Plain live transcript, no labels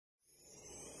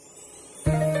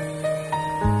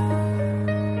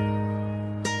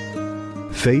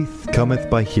Faith cometh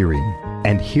by hearing,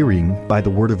 and hearing by the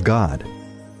Word of God.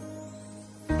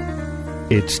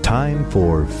 It's time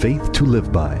for Faith to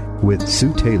Live By with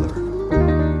Sue Taylor.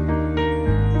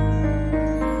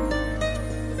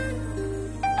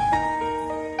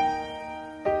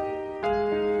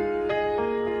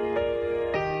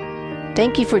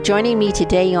 Thank you for joining me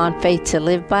today on Faith to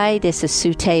Live By. This is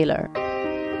Sue Taylor.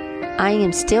 I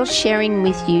am still sharing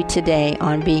with you today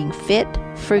on being fit,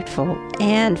 fruitful,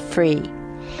 and free.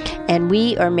 And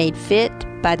we are made fit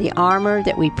by the armor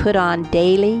that we put on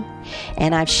daily.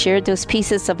 And I've shared those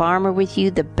pieces of armor with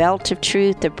you: the belt of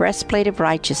truth, the breastplate of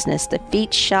righteousness, the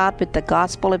feet shod with the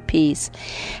gospel of peace,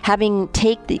 having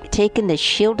taken the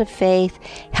shield of faith,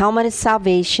 helmet of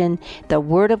salvation, the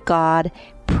word of God,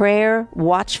 prayer,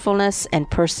 watchfulness, and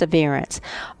perseverance.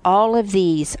 All of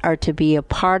these are to be a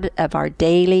part of our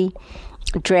daily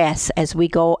dress as we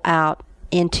go out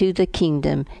into the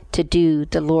kingdom to do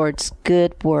the Lord's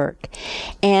good work.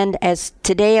 And as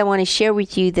today I want to share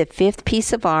with you the fifth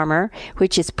piece of armor,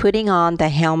 which is putting on the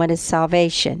helmet of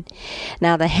salvation.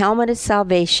 Now, the helmet of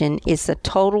salvation is the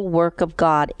total work of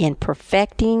God in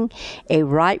perfecting a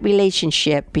right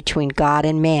relationship between God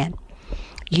and man.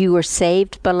 You are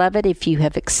saved, beloved, if you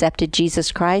have accepted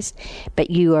Jesus Christ,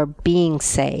 but you are being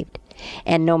saved.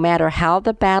 And no matter how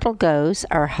the battle goes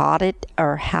or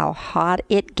how hot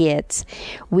it gets,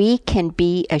 we can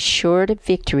be assured of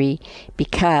victory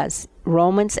because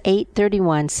Romans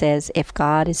 8:31 says, if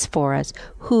God is for us,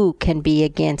 who can be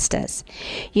against us?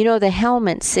 You know, the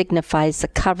helmet signifies the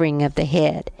covering of the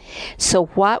head. So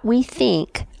what we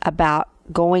think about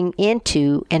going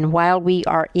into, and while we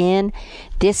are in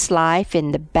this life,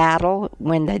 in the battle,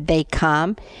 when they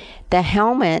come, the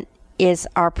helmet is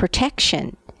our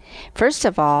protection. First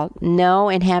of all, know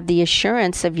and have the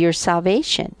assurance of your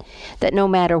salvation, that no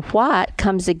matter what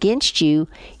comes against you,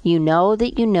 you know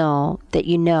that you know that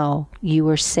you know you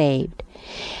are saved.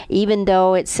 Even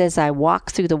though it says, I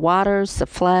walk through the waters, the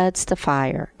floods, the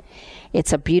fire.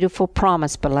 It's a beautiful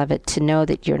promise, beloved, to know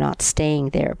that you're not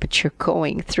staying there, but you're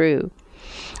going through.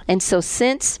 And so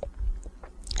since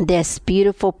this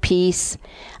beautiful piece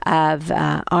of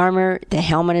armor, the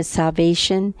helmet of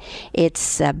salvation,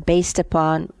 it's based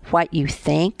upon what you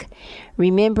think.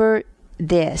 Remember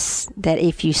this, that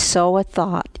if you sow a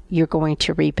thought, you're going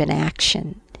to reap an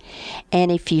action.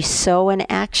 And if you sow an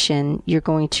action, you're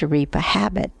going to reap a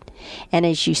habit. And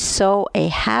as you sow a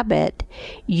habit,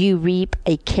 you reap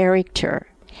a character.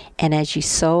 And as you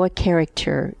sow a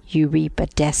character, you reap a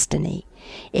destiny.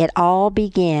 It all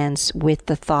begins with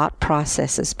the thought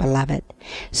processes, beloved.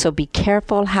 So be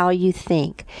careful how you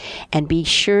think, and be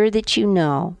sure that you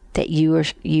know that you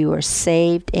are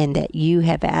saved, and that you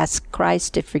have asked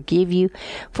Christ to forgive you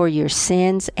for your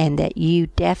sins, and that you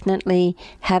definitely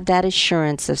have that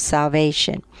assurance of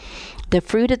salvation. The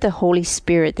fruit of the Holy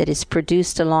Spirit that is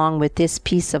produced along with this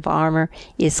piece of armor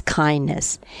is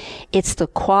kindness. It's the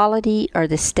quality or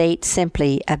the state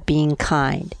simply of being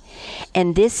kind.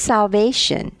 And this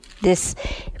salvation, this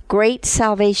great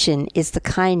salvation, is the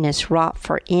kindness wrought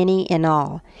for any and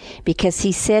all, because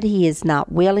he said he is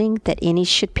not willing that any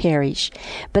should perish,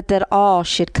 but that all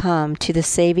should come to the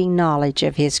saving knowledge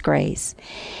of his grace.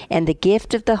 And the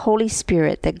gift of the Holy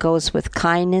Spirit that goes with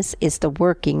kindness is the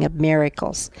working of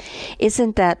miracles.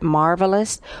 Isn't that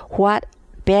marvelous? What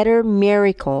better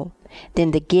miracle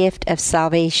than the gift of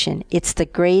salvation? It's the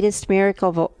greatest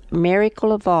miracle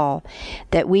of all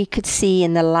that we could see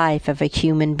in the life of a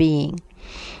human being.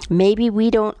 Maybe we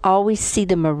don't always see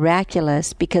the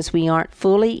miraculous because we aren't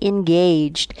fully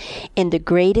engaged in the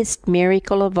greatest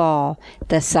miracle of all,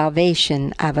 the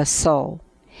salvation of a soul.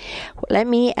 Let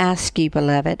me ask you,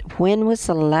 beloved, when was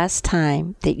the last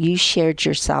time that you shared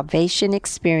your salvation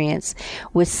experience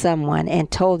with someone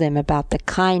and told them about the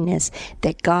kindness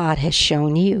that God has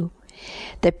shown you?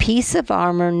 The piece of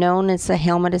armor known as the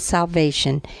helmet of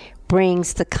salvation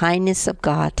brings the kindness of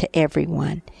God to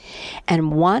everyone.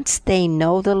 And once they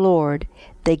know the Lord,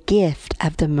 the gift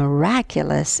of the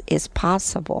miraculous is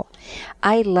possible.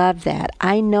 I love that.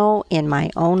 I know in my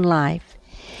own life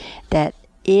that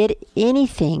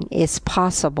anything is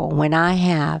possible when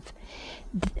I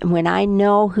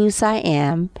know whose I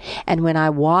am, and when I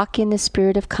walk in the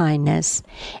spirit of kindness.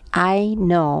 I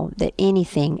know that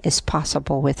anything is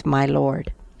possible with my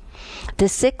Lord. The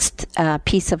sixth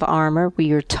piece of armor,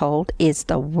 we are told, is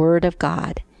the Word of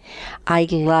God. I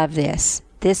love this.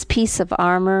 This piece of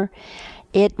armor,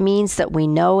 it means that we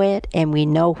know it and we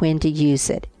know when to use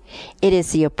it. It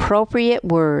is the appropriate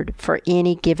word for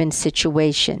any given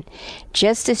situation.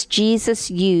 Just as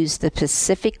Jesus used the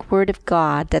specific word of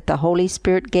God that the Holy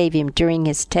Spirit gave him during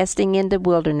his testing in the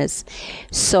wilderness,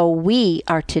 so we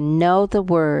are to know the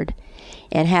word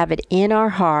and have it in our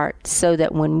heart so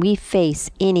that when we face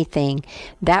anything,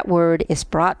 that word is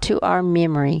brought to our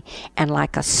memory, and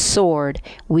like a sword,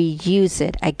 we use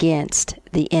it against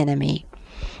the enemy.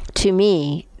 To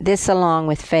me, this along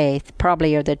with faith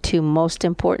probably are the two most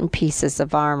important pieces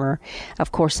of armor,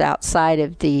 of course, outside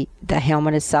of the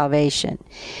helmet of salvation.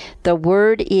 The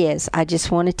word is, I just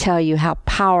want to tell you how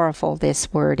powerful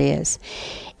this word is.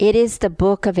 It is the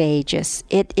book of ages.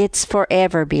 It's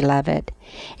forever, beloved.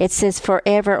 It says,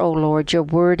 forever, O Lord, your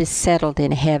word is settled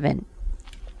in heaven.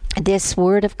 This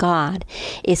word of God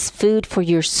is food for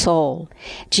your soul.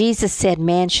 Jesus said,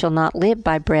 man shall not live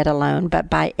by bread alone, but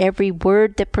by every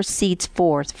word that proceeds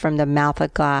forth from the mouth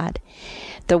of God.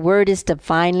 The word is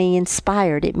divinely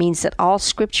inspired. It means that all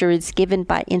scripture is given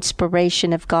by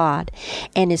inspiration of God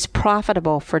and is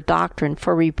profitable for doctrine,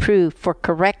 for reproof, for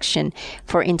correction,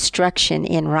 for instruction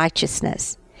in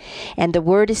righteousness. And the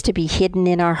word is to be hidden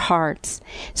in our hearts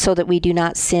so that we do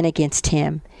not sin against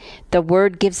him. The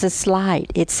word gives us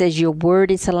light. It says, your word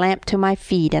is a lamp to my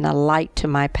feet and a light to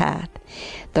my path.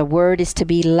 The word is to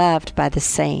be loved by the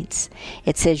saints.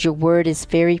 It says, your word is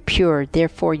very pure,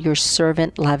 therefore your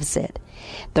servant loves it.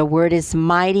 The word is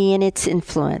mighty in its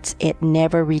influence. It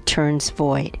never returns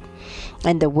void.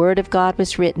 And the word of God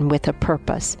was written with a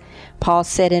purpose. Paul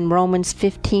said in Romans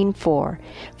 15:4,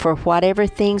 for whatever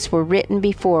things were written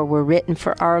before were written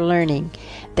for our learning,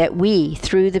 that we,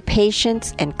 through the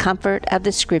patience and comfort of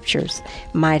the Scriptures,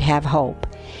 might have hope.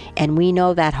 And we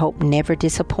know that hope never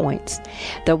disappoints.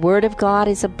 The word of God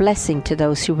is a blessing to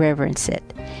those who reverence it.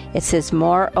 It says,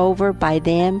 moreover, by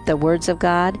them, the words of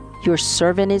God, your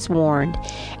servant is warned,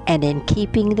 and in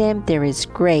keeping them there is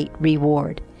great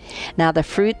reward. Now the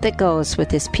fruit that goes with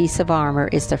this piece of armor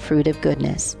is the fruit of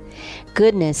goodness.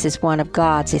 Goodness is one of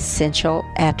God's essential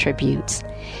attributes.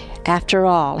 After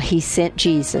all, he sent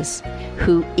Jesus,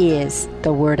 who is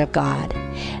the Word of God.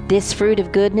 This fruit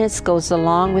of goodness goes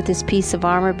along with this piece of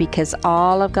armor because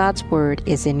all of God's Word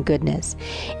is in goodness.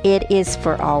 It is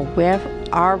for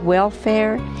our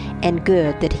welfare and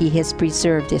good that he has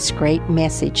preserved this great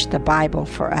message, the Bible,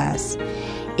 for us.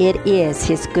 It is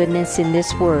his goodness in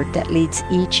this word that leads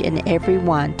each and every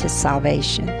one to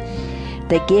salvation.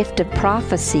 The gift of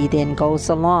prophecy then goes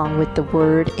along with the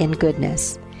word and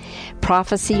goodness.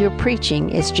 Prophecy or preaching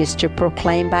is just to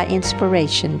proclaim by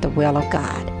inspiration the will of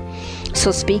God.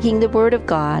 So speaking the word of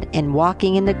God and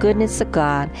walking in the goodness of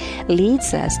God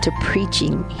leads us to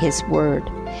preaching his word,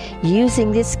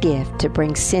 using this gift to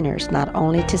bring sinners not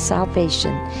only to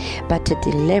salvation, but to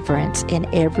deliverance in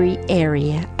every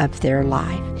area of their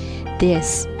life.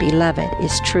 This, beloved,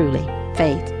 is truly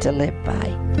faith to live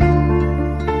by.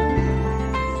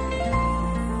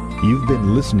 You've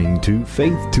been listening to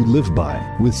Faith to Live By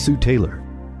with Sue Taylor.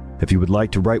 If you would like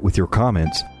to write with your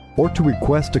comments or to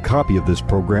request a copy of this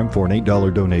program for an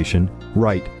 $8 donation,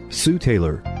 write Sue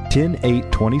Taylor,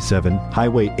 10827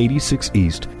 Highway 86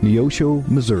 East, Neosho,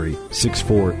 Missouri,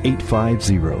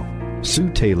 64850.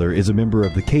 Sue Taylor is a member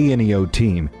of the KNEO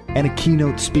team and a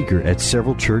keynote speaker at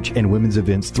several church and women's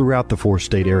events throughout the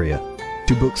 4-state area.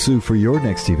 To book Sue for your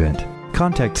next event,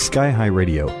 contact Sky High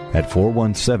Radio at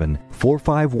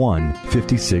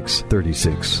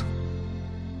 417-451-5636.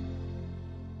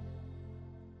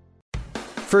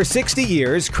 For 60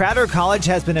 years, Crowder College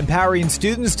has been empowering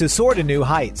students to soar to new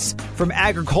heights. From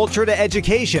agriculture to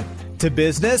education, to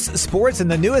business, sports, and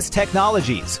the newest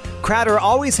technologies, Crowder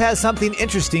always has something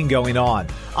interesting going on.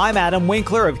 I'm Adam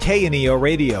Winkler of KNEO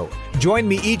Radio. Join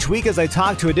me each week as I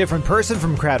talk to a different person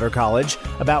from Crowder College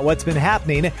about what's been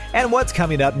happening and what's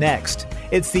coming up next.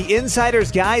 It's the Insider's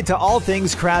Guide to all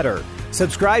things Crowder.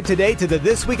 Subscribe today to the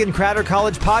This Week in Crowder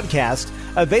College podcast,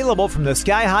 available from the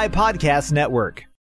Sky High Podcast Network.